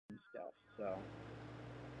stuff. So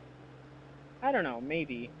I don't know,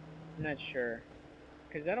 maybe. I'm not sure.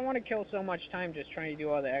 Because I don't want to kill so much time just trying to do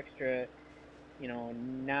all the extra,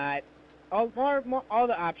 not more all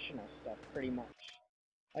the optional stuff, pretty much.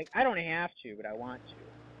 Like I don't have to, but I want to.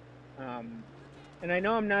 And I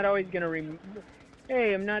know I'm not always gonna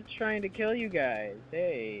Hey, I'm not trying to kill you guys.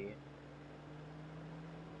 Hey,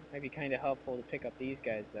 might be kind of helpful to pick up these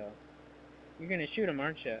guys though. You're gonna shoot them,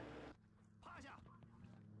 aren't you?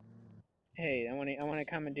 Hey, I wanna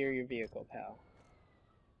commandeer your vehicle, pal.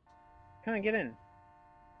 Come on, get in.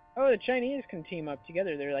 Oh, the Chinese can team up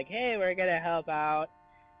together. They're like, hey, we're gonna help out.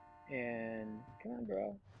 And come on,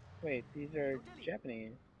 bro. Wait, these are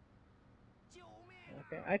Japanese.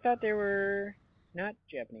 Okay, I thought they were not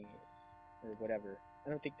Japanese or whatever. I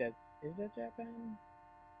don't think that is that Japan.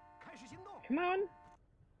 Come on.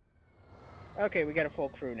 Okay, we got a full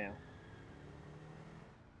crew now.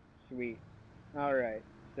 Sweet. All right,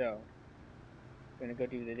 so gonna go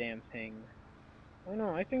do the damn thing. Oh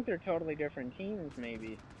no, I think they're totally different teams,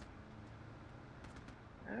 maybe.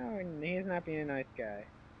 Oh, and he's not being a nice guy.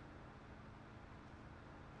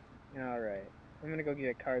 Alright. I'm gonna go get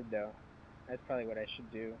a card, though. That's probably what I should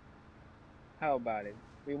do. How about it?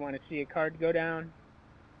 We want to see a card go down?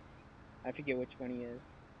 I forget which one he is.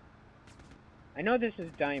 I know this is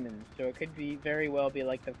diamonds, so it could be very well be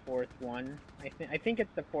like the fourth one. I think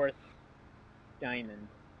it's the fourth diamond.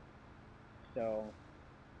 So,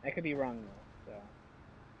 I could be wrong, though,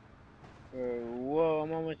 so... whoa,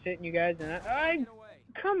 I'm almost hitting you guys, and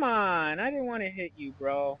come on! I didn't want to hit you,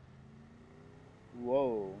 bro.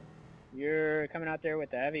 Whoa. You're coming out there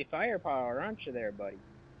with the heavy firepower, aren't you there, buddy?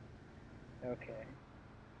 Okay.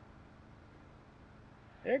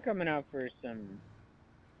 They're coming out for some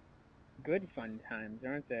good fun times,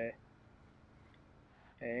 aren't they?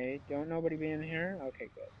 Hey, don't nobody be in here? Okay,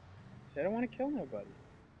 good. So I don't want to kill nobody.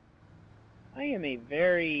 I am a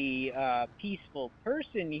very peaceful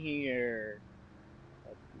person here.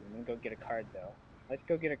 Let's see, I'm gonna go get a card, though. Let's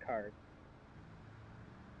go get a card.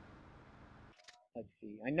 Let's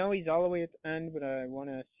see. I know he's all the way at the end, but I want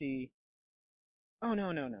to see... Oh, no.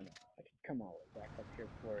 I can come all the way back up here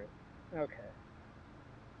for it. Okay.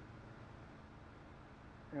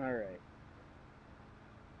 Alright.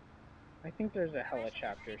 I think there's a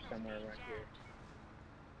helicopter somewhere around here.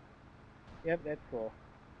 Yep, that's cool.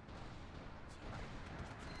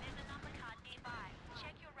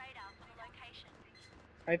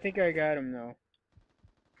 I think I got him, though.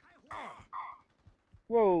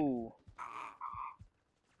 Whoa!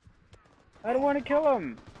 I don't want to kill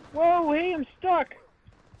him! Whoa, hey, I'm stuck!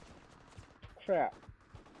 Crap.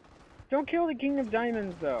 Don't kill the King of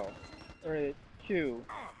Diamonds, though. Or two.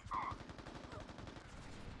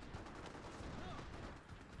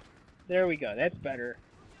 There we go, that's better.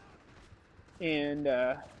 And,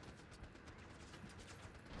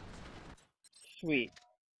 sweet.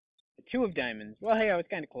 The two of diamonds. Well, hey, I was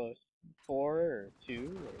kind of close. 4 or 2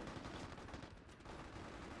 or...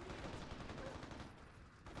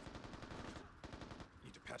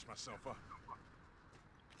 Need to patch myself up.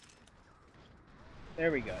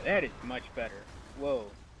 There we go. That is much better. Whoa.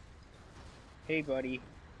 Hey, buddy.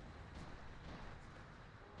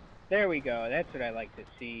 There we go. That's what I like to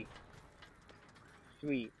see.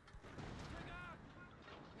 Sweet.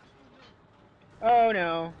 Oh,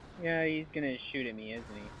 no. Yeah, he's gonna shoot at me, isn't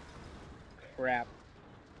he? Crap.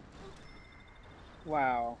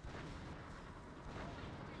 Wow.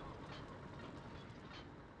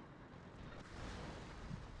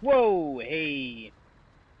 Whoa, hey.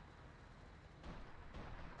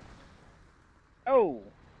 Oh,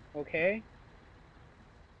 okay.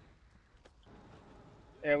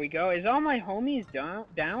 There we go. Is all my homies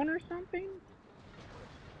down or something?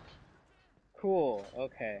 Cool,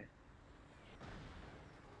 okay.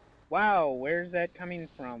 Wow, where's that coming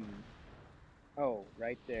from? Oh,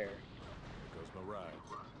 right there. There goes my ride.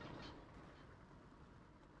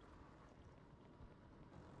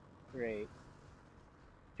 Great.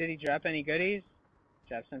 Did he drop any goodies?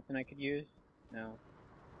 Drop something I could use? No.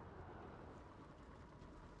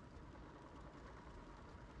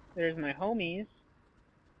 There's my homies.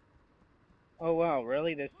 Oh wow,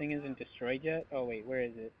 really? This thing isn't destroyed yet? Oh wait, where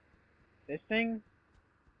is it? This thing?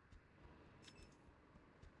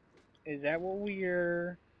 Is that what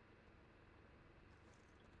we're...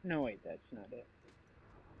 No wait, that's not it.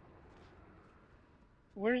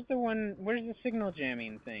 Where's the signal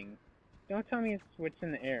jamming thing? Don't tell me it's what's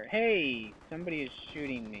in the air. Hey! Somebody is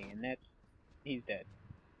shooting me, and he's dead.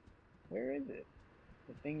 Where is it?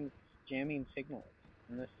 The thing's jamming signals.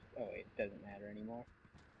 Unless... Oh wait, it doesn't matter anymore.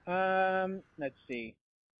 Let's see.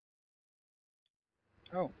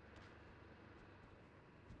 Oh.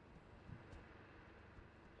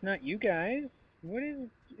 It's not you guys. What is...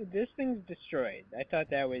 This thing's destroyed. I thought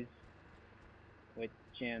that was... What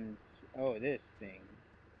gems... Oh, this thing.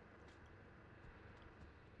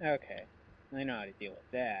 Okay. I know how to deal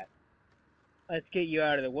with that. Let's get you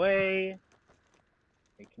out of the way.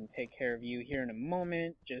 We can take care of you here in a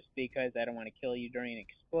moment, just because I don't want to kill you during an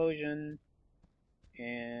explosion.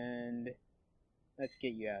 And let's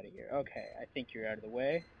get you out of here. Okay, I think you're out of the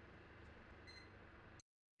way.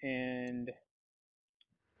 And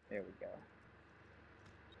there we go.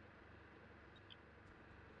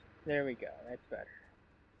 There we go. That's better.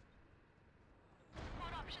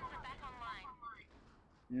 Port options are back online.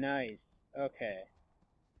 Nice. Okay.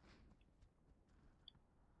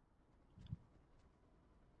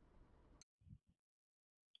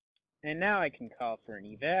 And now I can call for an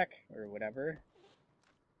evac, or whatever.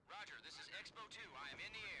 Roger, this is Expo 2. I am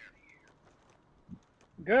in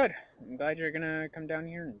the air. Good. I'm glad you're gonna come down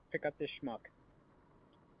here and pick up this schmuck.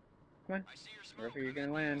 Come on. I see your smoke. Wherever you're I'm gonna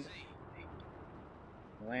in land.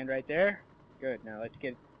 DOC. Land right there? Good. Now let's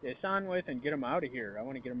get this on with and get him out of here. I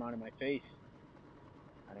want to get him out of my face.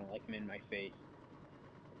 I don't like him in my face.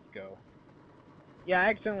 Let's go. Yeah, I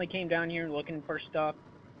accidentally came down here looking for stuff.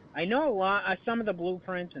 I know a lot, some of the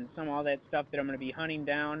blueprints and some all that stuff that I'm going to be hunting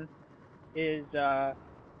down is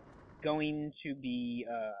going to be,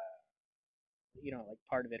 you know, like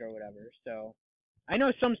part of it or whatever. So I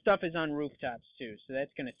know some stuff is on rooftops too, so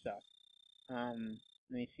that's going to suck. Let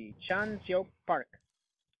me see. Chansio Park.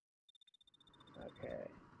 Okay.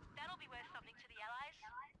 That'll be worth something to the Allies.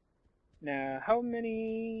 Now, how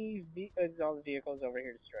many is all the vehicles over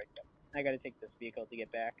here destroyed? Yep. I gotta take this vehicle to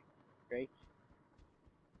get back. Great.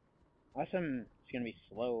 Awesome. It's gonna be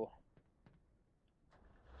slow.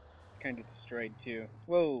 Kind of destroyed too.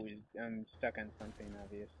 Whoa, I'm stuck on something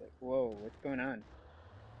obviously. Whoa, what's going on?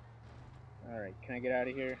 Alright, can I get out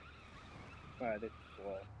of here? Wow, this is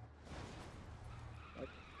slow.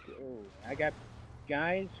 Let's go. I got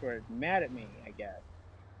guys who are mad at me, I guess.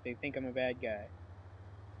 They think I'm a bad guy.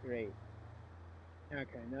 Great.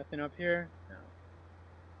 Okay, nothing up here? No.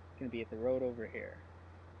 It's gonna be at the road over here.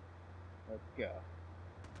 Let's go.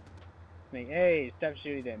 Hey, stop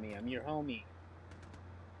shooting at me. I'm your homie.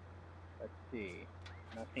 Let's see.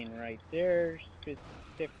 Nothing right there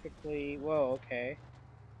specifically. Whoa, okay.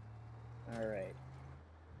 Alright.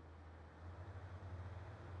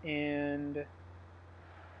 And...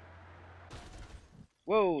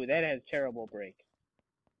 Whoa, that has terrible brakes.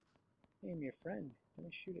 Hey, I'm your friend.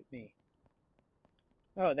 Don't shoot at me.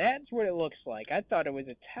 Oh, that's what it looks like. I thought it was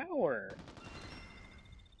a tower.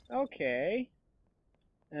 Okay.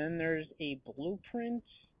 And there's a blueprint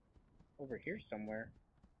over here somewhere.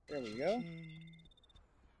 There we go.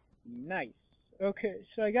 Nice. Okay,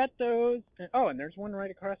 so I got those. Oh, and there's one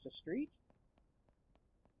right across the street?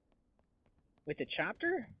 With a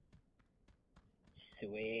chopper?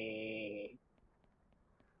 Sweet.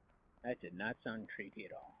 That did not sound creepy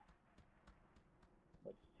at all.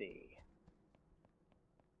 Let's see.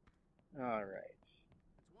 Alright.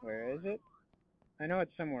 Where is it? I know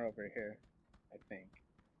it's somewhere over here, I think.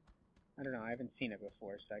 I don't know, I haven't seen it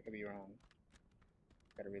before, so I could be wrong.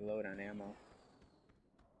 Gotta reload on ammo.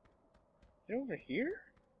 Is it over here?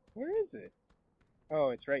 Where is it? Oh,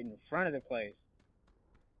 it's right in front of the place.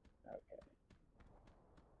 Okay.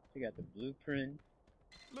 So we got the blueprint.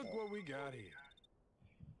 Look what we got here.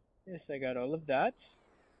 Yes, I got all of that.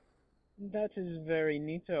 That is very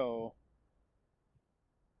neato.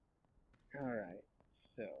 Alright,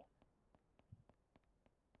 so.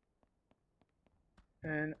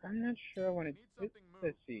 And I'm not sure I want to...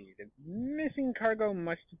 Let's see. The missing cargo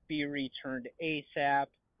must be returned ASAP.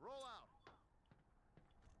 Roll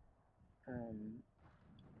out.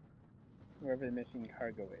 Wherever the missing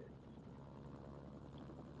cargo is.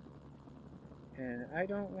 And I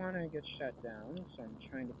don't want to get shot down, so I'm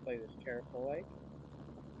trying to play this careful like.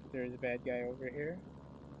 There's a bad guy over here.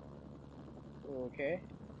 Okay.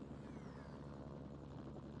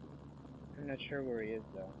 I'm not sure where he is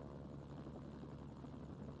though.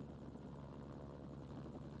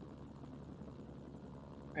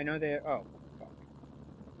 I know they... Oh, fuck.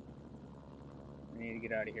 I need to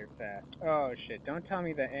get out of here fast. Oh shit, don't tell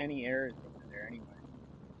me that any air is over there anyway.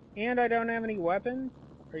 And I don't have any weapons?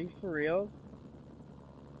 Are you for real?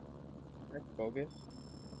 That's bogus.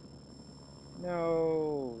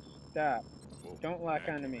 No, stop. Whoa, Don't lock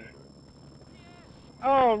thank onto you, me. man.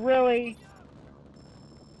 Oh, really?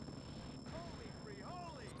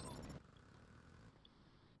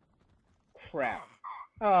 Crap.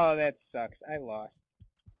 Oh, that sucks. I lost.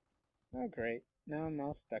 Oh, great. Now I'm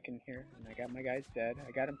all stuck in here, and I got my guys dead.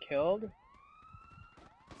 I got him killed.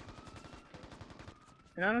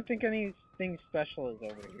 And I don't think anything anything special is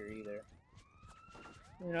over here either.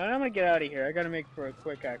 You know, I'm gonna get out of here. I gotta make for a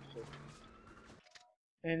quick exit.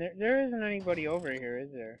 And there isn't anybody over here,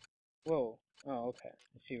 is there? Whoa. Oh, okay.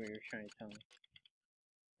 I see what you're trying to tell me.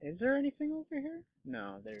 Is there anything over here?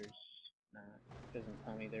 No, there's not. It doesn't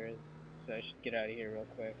tell me there is. So I should get out of here real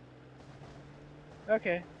quick.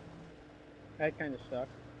 Okay. That kind of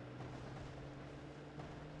sucks.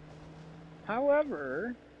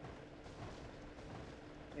 However,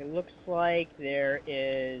 it looks like there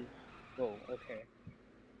is... Whoa, okay.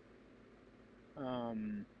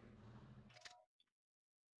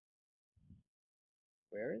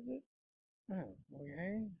 Where is it? Oh,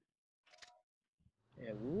 okay.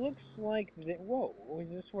 It looks like whoa, is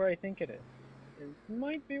this where I think it is? It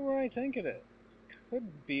might be where I think it is.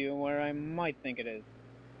 Could be where I might think it is.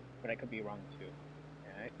 But I could be wrong too.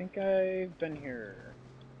 Yeah, I think I've been here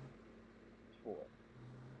before.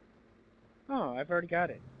 Oh, I've already got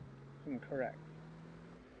it. I'm correct.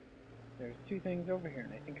 There's two things over here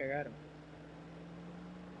and I think I got them.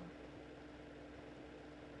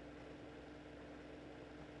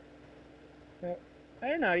 So,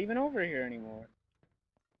 they're not even over here anymore.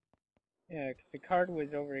 Yeah, because the card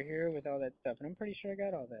was over here with all that stuff, and I'm pretty sure I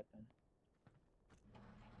got all that then.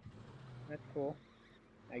 That's cool,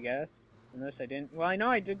 I guess. Unless I didn't. Well, I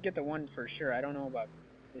know I did get the one for sure. I don't know about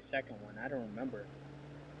the second one. I don't remember.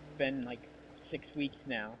 It's been like 6 weeks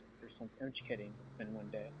now or something. I'm just kidding. It's been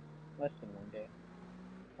 1 day. Less than 1 day.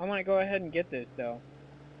 I want to go ahead and get this, though.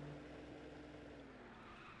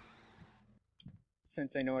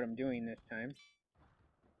 Since I know what I'm doing this time.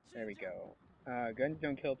 There we go. Guns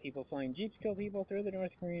don't kill people. Flying jeeps kill people. Throw the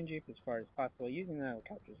North Korean jeep as far as possible. Using the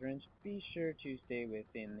helicopter's range. Be sure to stay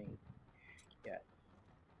within the... Yes.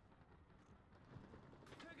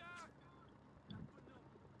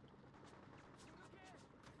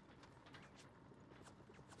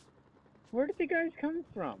 Where did the guys come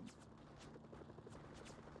from?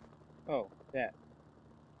 Oh, that.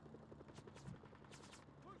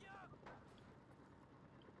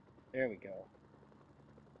 There we go.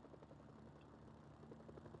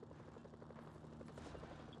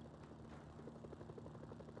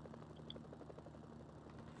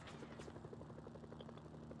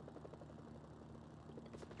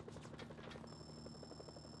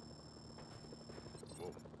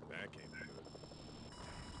 Whoa, that came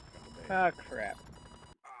good. Ah, crap.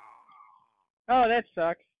 Oh, that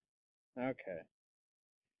sucks. Okay.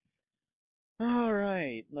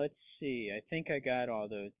 Alright, let's see. I think I got all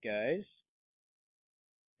those guys.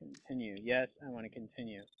 Continue. Yes, I want to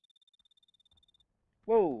continue.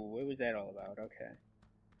 Whoa, what was that all about? Okay.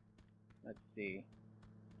 Let's see.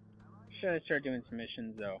 Should I start doing some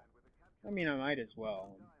missions, though? I mean, I might as well.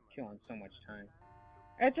 I'm killing so much time.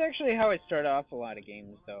 That's actually how I start off a lot of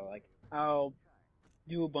games, though. Like, I'll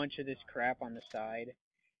do a bunch of this crap on the side,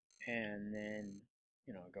 and then,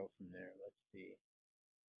 you know, go from there. Let's see.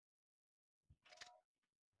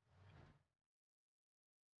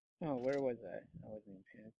 Oh, where was I? I wasn't even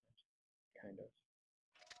paying attention. Kind of.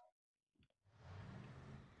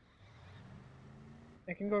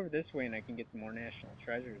 I can go over this way and I can get some more national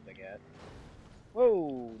treasures, I guess.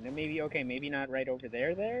 Whoa! Now maybe, okay, maybe not right over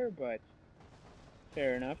there, but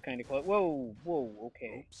fair enough, kind of close. Whoa, whoa,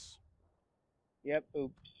 okay. Oops. Yep,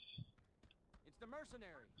 oops. It's the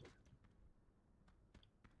Mercenaries.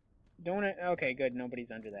 Don't I, okay, good,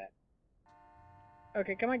 nobody's under that.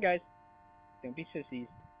 Okay, come on, guys. Don't be sissies.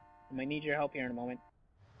 I might need your help here in a moment.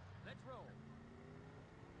 Let's roll.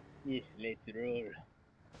 Yes, let's roll.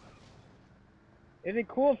 It'd be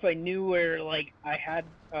cool if I knew where, like, I had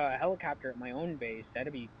a helicopter at my own base.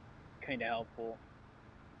 That'd be kind of helpful.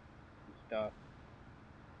 And stuff.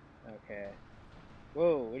 Okay.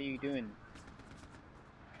 Whoa, what are you doing?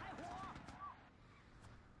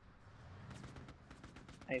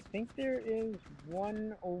 I think there is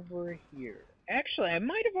one over here. Actually, I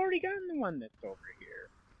might have already gotten the one that's over here.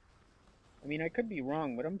 I mean, I could be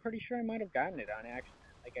wrong, but I'm pretty sure I might have gotten it on accident.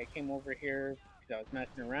 Like, I came over here because I was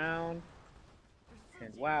messing around.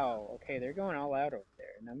 And wow, okay, they're going all out over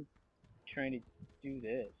there. And I'm trying to do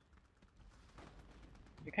this.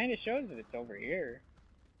 It kind of shows that it's over here,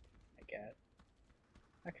 I guess.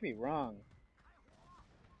 I could be wrong.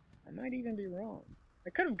 I might even be wrong. I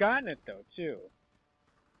could have gotten it, though, too.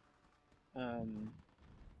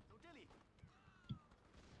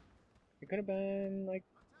 It could have been, like,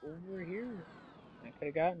 over here. I could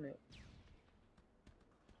have gotten it.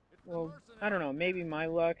 Well, I don't know. Maybe my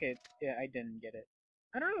luck, yeah, I didn't get it.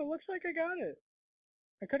 I don't know. It looks like I got it.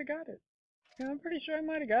 I could have got it. Yeah, I'm pretty sure I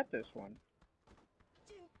might have got this one.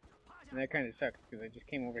 And that kind of sucks, because I just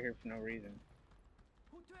came over here for no reason.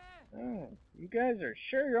 Oh, you guys are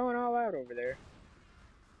sure going all out over there.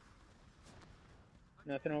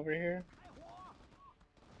 Nothing over here?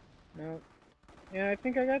 No. Yeah, I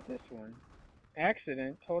think I got this one.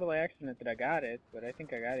 Accident, total accident that I got it, but I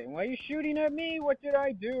think I got it. Why are you shooting at me? What did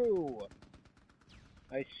I do?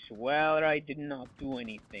 I swear I did not do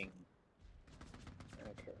anything.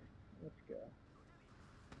 Okay, let's go.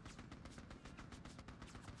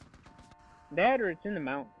 That or it's in the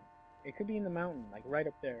mountain. It could be in the mountain, like right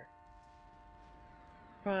up there.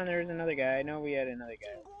 Come on, there's another guy. I know we had another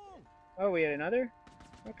guy. Oh, we had another?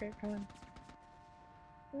 Okay, come on.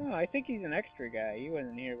 Oh, I think he's an extra guy. He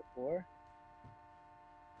wasn't here before.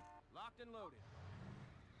 Locked and loaded.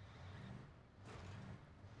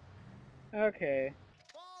 Okay.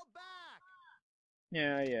 Fall back.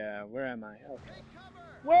 Yeah, where am I? Okay. Take cover.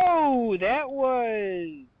 Whoa, that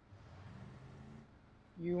was...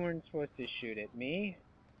 You weren't supposed to shoot at me.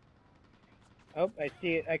 Oh, I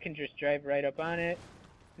see it. I can just drive right up on it.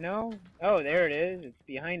 No? Oh, there it is. It's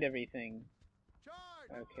behind everything.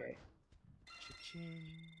 Charge. Okay.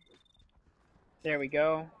 There we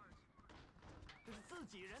go.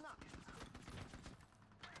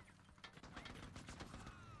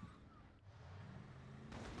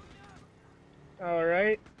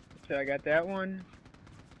 Alright. So I got that one.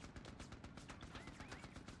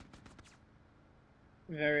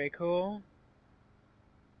 Very cool.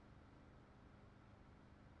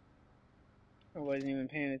 I wasn't even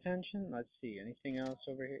paying attention. Let's see. Anything else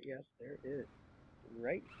over here? Yes, there is.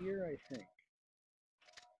 Right here, I think.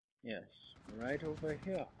 Yes, right over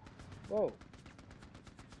here. Whoa.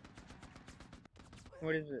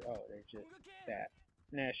 What is it? Oh, they're just that.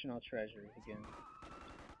 National treasures again.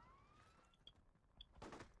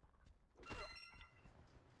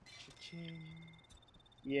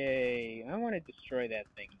 Yay. I want to destroy that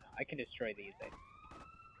thing now. I can destroy these, I think.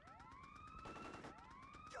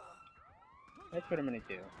 That's what I'm going to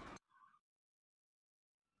do.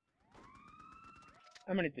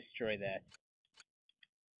 I'm going to destroy that.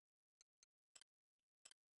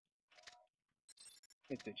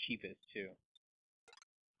 It's the cheapest, too.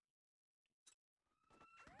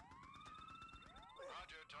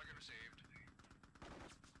 Roger. Target received.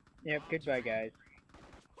 Yep, goodbye, guys.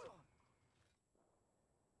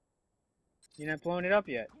 You're not blowing it up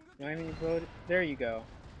yet. Why haven't you blown it? There you go.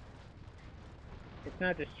 It's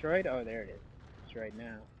not destroyed? Oh, there it is. Destroyed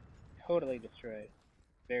now. Totally destroyed.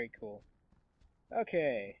 Very cool.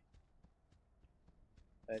 Okay.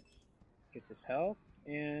 Let's get this health,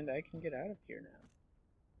 and I can get out of here now.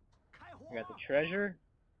 I got the treasure.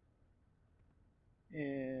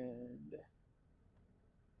 And...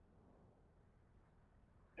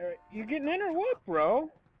 Alright, you getting in or what, bro?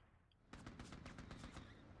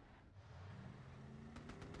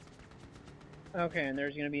 Okay, and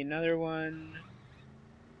there's gonna be another one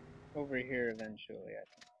over here eventually, I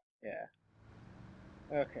think. Yeah.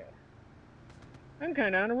 Okay. I'm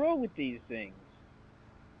kinda on a roll with these things.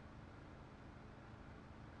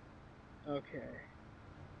 Okay.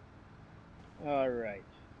 Alright.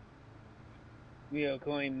 We are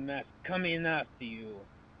coming after you.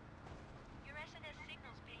 Your SNS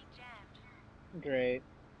signal's being jammed. Great.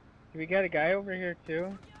 Do we got a guy over here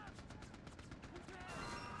too?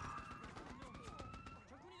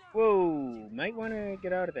 Whoa! Might want to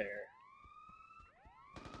get out of there.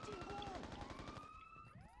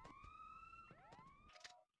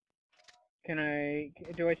 Can I...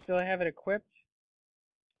 Do I still have it equipped?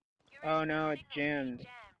 Your Oh SNS no, it's signal's being jammed.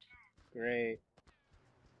 Great.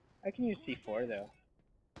 I can use C4 though.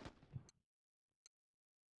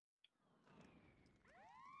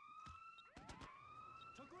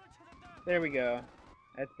 There we go.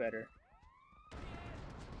 That's better.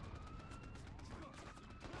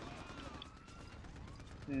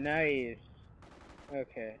 Nice.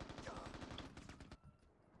 Okay.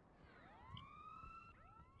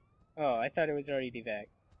 Oh, I thought it was already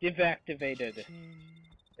deactivated.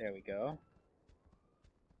 There we go.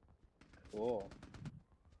 Cool.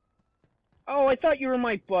 Oh, I thought you were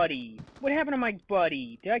my buddy. What happened to my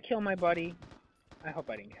buddy? Did I kill my buddy? I hope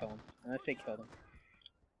I didn't kill him. Unless they killed him.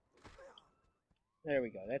 There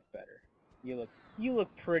we go. That's better. You look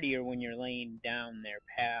prettier when you're laying down there,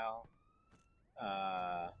 pal.